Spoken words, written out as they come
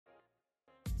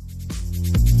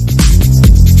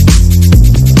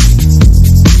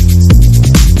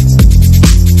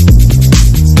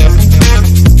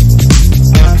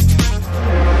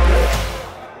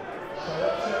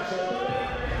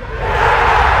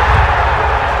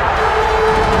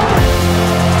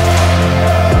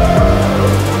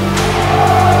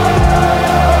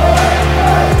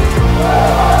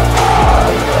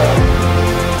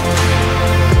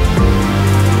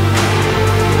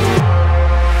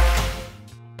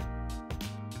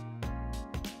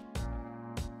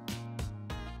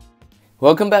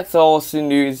Welcome back to Arsenal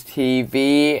News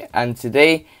TV, and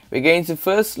today we're going to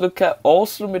first look at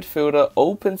Arsenal midfielder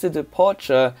open to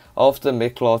departure after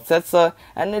Mikel Arteta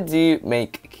and they do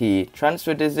make key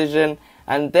transfer decision,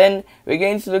 and then we're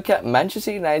going to look at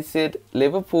Manchester United,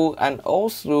 Liverpool and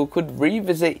Arsenal could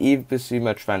revisit Yves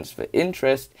Bissouma transfer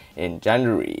interest in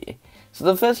January. So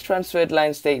the first transfer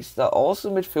headline states that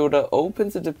Arsenal midfielder open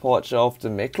to departure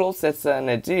after Mikel Arteta and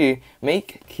they do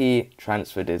make key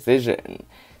transfer decision.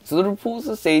 So the reports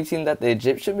are stating that the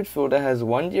Egyptian midfielder has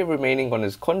 1 year remaining on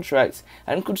his contract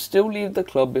and could still leave the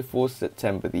club before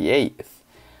September the 8th.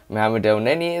 Mohamed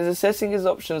Elneny is assessing his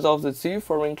options after two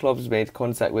foreign clubs made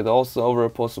contact with Arsenal over a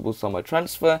possible summer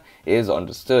transfer, is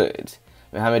understood.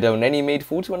 Mohamed Elneny made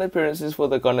 41 appearances for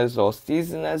the Gunners last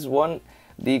season as won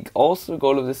the Arsenal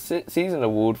Goal of the Season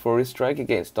award for his strike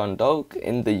against Dundalk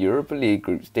in the Europa League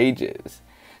group stages.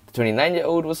 The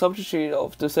 29-year-old was substituted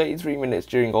after 33 minutes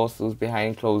during Arsenal's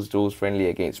behind closed doors friendly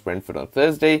against Brentford on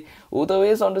Thursday, although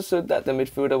it is understood that the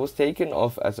midfielder was taken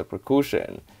off as a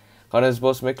precaution. Gunners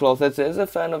boss Mikel Arteta is a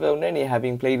fan of Elneny,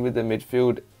 having played with the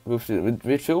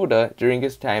midfielder during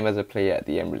his time as a player at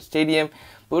the Emirates Stadium,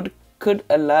 but could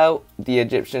allow the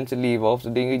Egyptian to leave after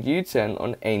doing a U-turn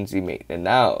on Ainsley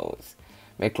Maitland-Niles.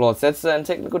 Mikel Arteta and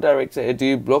technical director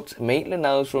Edu blocked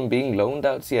Maitland-Niles from being loaned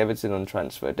out to Everton on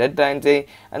transfer deadline day,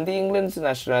 and the England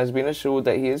international has been assured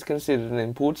that he is considered an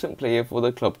important player for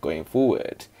the club going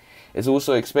forward. It's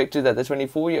also expected that the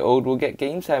 24-year-old will get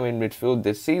game time in midfield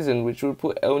this season, which will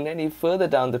put Elneny further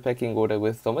down the pecking order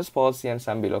with Thomas Partey and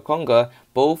Sambi Lokonga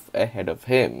both ahead of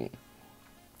him.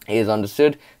 It is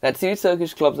understood that two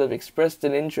Turkish clubs have expressed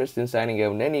an interest in signing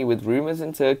Elneny, with rumours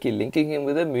in Turkey linking him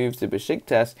with a move to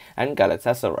Besiktas and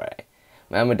Galatasaray.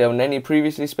 Mohamed Elneny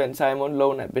previously spent time on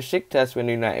loan at Besiktas when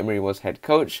Unai Emery was head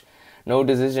coach. No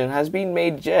decision has been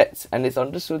made yet, and it's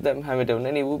understood that Mohamed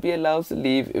Elneny will be allowed to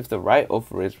leave if the right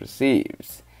offer is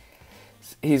received.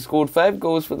 He scored 5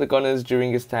 goals for the Gunners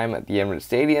during his time at the Emirates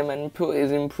Stadium and put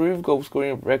his improved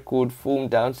goal-scoring record form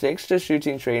down to extra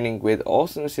shooting training with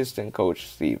Arsenal assistant coach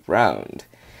Steve Brown.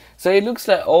 So it looks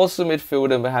like Arsenal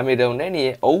midfielder Mohamed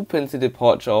Elneny open to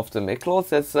departure after Mikel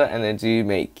Arteta and they do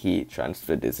make key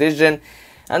transfer decision.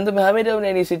 And the Mohamed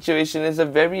Elneny situation is a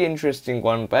very interesting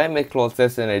one by Mikel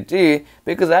Arteta and they do,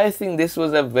 because I think this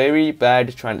was a very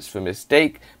bad transfer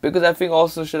mistake, because I think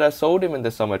Arsenal should have sold him in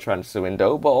the summer transfer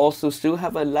window, but also still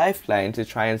have a lifeline to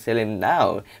try and sell him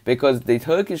now, because the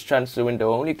Turkish transfer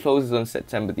window only closes on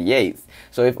September the 8th.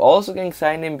 So if Arsenal can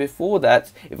sign him before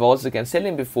that, if Arsenal can sell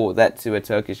him before that to a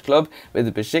Turkish club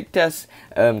with Besiktas,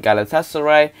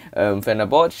 Galatasaray,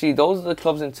 Fenerbahce, those are the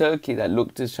clubs in Turkey that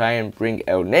look to try and bring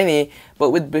Elneny. But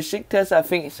with Besiktas, I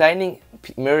think signing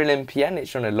Miralem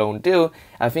Pjanic on a loan deal,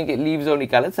 I think it leaves only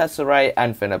Galatasaray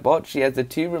and Fenerbahce as the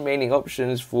two remaining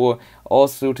options for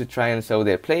Arsenal to try and sell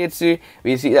their player to.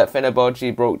 We see that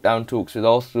Fenerbahce broke down talks with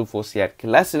Arsenal for Sead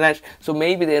Kolasinac, so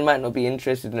maybe they might not be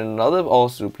interested in another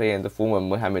Arsenal player in the form of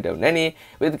Mohamed Elneny,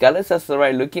 with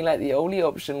Galatasaray looking like the only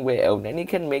option where Elneny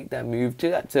can make that move to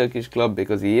that Turkish club,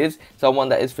 because he is someone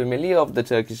that is familiar of the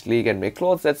Turkish league and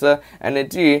Mikel Arteta and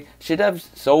Edu should have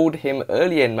sold him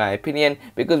earlier in my opinion,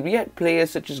 because we had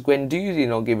players such as Guendouzi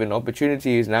not given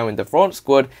opportunities now in the front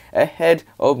squad ahead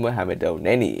of Mohamed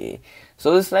Elneny.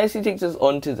 So this nicely takes us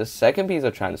on to the second piece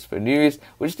of transfer news,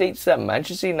 which states that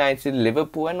Manchester United,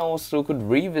 Liverpool and Arsenal could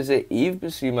revisit Yves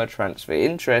Bissouma transfer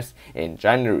interest in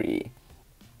January.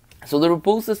 So the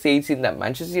reports are stating that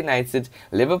Manchester United,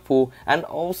 Liverpool and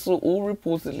Arsenal all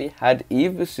reportedly had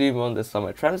Yves Bissouma on the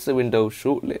summer transfer window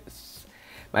shortlists.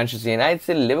 Manchester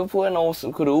United, Liverpool and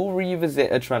Arsenal could all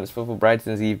revisit a transfer for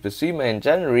Brighton's Yves Bissouma in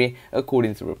January,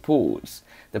 according to reports.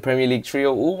 The Premier League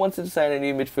trio all wanted to sign a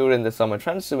new midfielder in the summer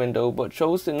transfer window, but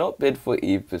chose to not bid for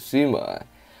Yves Bissouma.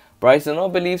 Brighton are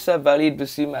believed to have valued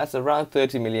Bissouma at around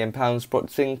 £30 million,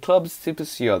 prompting clubs to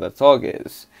pursue other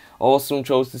targets. Arsenal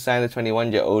chose to sign the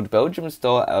 21-year-old Belgium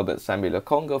star Albert Sambi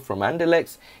Lokonga from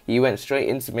Anderlecht. He went straight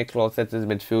into Mikel Arteta's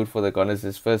midfield for the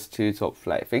Gunners' first two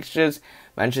top-flight fixtures.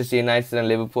 Manchester United and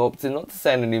Liverpool opted not to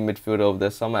sign a new midfielder over the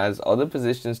summer as other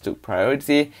positions took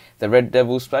priority. The Red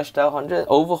Devils splashed out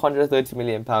over £130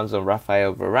 million on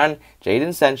Raphael Varane,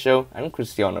 Jadon Sancho and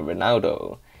Cristiano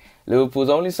Ronaldo. Liverpool's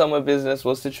only summer business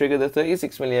was to trigger the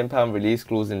 £36 million release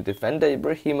clause in defender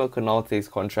Ibrahima Konaté's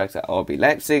contract at RB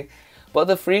Leipzig, but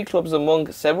the three clubs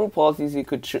among several parties who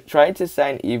could try to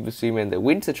sign Yves Bissouma in the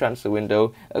winter transfer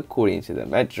window, according to the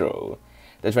Metro.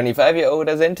 The 25-year-old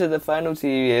has entered the final 2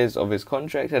 years of his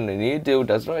contract and a new deal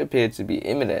does not appear to be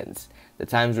imminent. The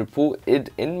Times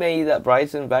reported in May that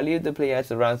Brighton valued the player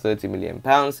at around £30 million.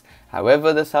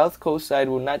 However, the South Coast side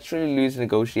will naturally lose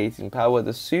negotiating power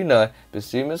the sooner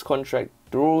Bissouma's contract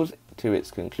draws to its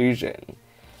conclusion.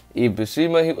 Yves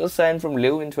Bissouma, who was signed from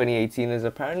Lyon in 2018, is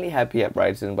apparently happy at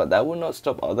Brighton, but that will not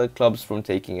stop other clubs from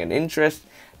taking an interest.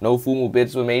 No formal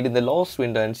bids were made in the last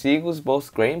window, and Seagulls boss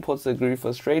Graham Potter grew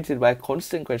frustrated by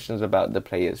constant questions about the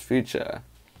player's future.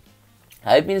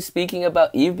 I've been speaking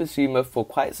about Yves Bissouma for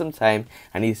quite some time,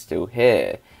 and he's still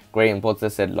here, Graham Potter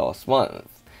said last month.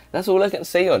 That's all I can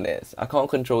say on this. I can't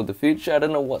control the future, I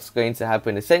don't know what's going to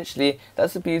happen. Essentially,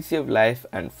 that's the beauty of life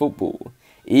and football.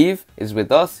 Yves is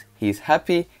with us, he's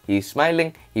happy, he's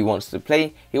smiling, he wants to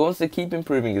play, he wants to keep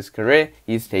improving his career,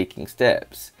 he's taking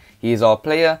steps. He is our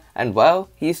player, and while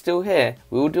he's still here,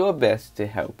 we will do our best to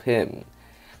help him.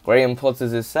 Graham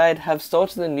Potter's side have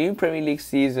started the new Premier League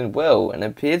season well and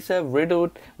appear to have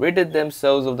ridded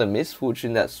themselves of the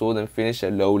misfortune that saw them finish a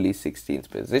lowly 16th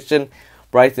position.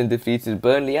 Brighton defeated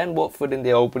Burnley and Watford in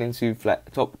their opening two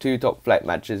top flight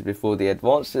matches before they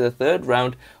advanced to the third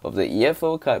round of the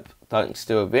EFL Cup thanks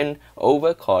to a win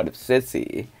over Cardiff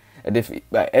City. A defeat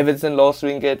by Everton last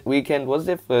weekend was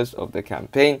their first of the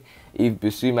campaign. Yves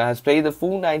Bissouma has played the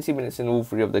full 90 minutes in all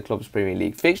three of the club's Premier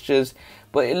League fixtures,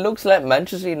 but it looks like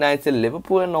Manchester United,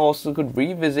 Liverpool and Arsenal could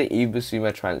revisit Yves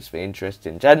Bissouma transfer interest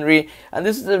in January, and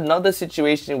this is another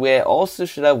situation where Arsenal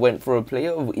should have went for a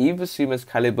player of Yves Bissouma's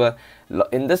calibre.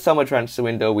 In the summer transfer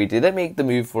window, we didn't make the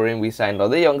move for him. We signed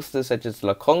other youngsters such as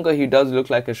Lokonga, who does look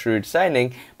like a shrewd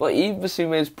signing, but Yves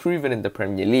Bissouma is proven in the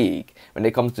Premier League. When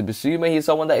it comes to Bissouma, he's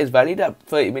someone that is valued at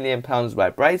 £30 million by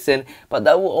Brighton, but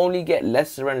that will only get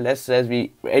lesser and lesser as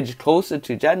we edge closer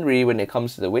to January when it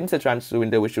comes to the winter transfer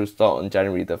window, which will start on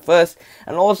January the 1st,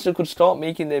 and also could start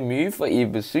making their move for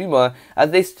Yves Bissouma as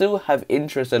they still have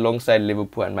interest alongside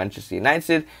Liverpool and Manchester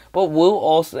United. But will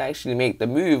Arsenal actually make the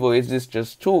move, or is this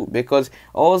just talk? Because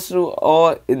Arsenal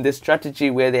are in this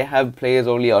strategy where they have players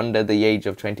only under the age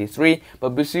of 23,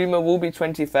 but Bissouma will be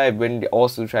 25 when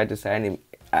Arsenal try to sign him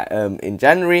in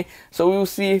January, so we will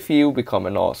see if he will become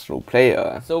an Arsenal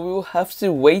player. So we will have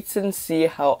to wait and see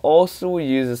how Arsenal will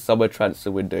use the summer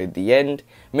transfer window in the end.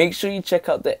 Make sure you check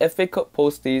out the FA Cup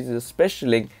post to use the special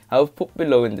link I've put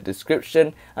below in the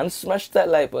description, and smash that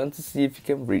like button to see if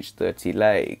you can reach 30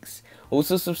 likes.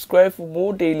 Also subscribe for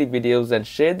more daily videos and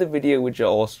share the video with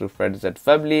your Arsenal friends and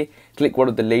family. Click one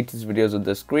of the latest videos on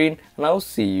the screen and I'll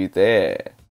see you there.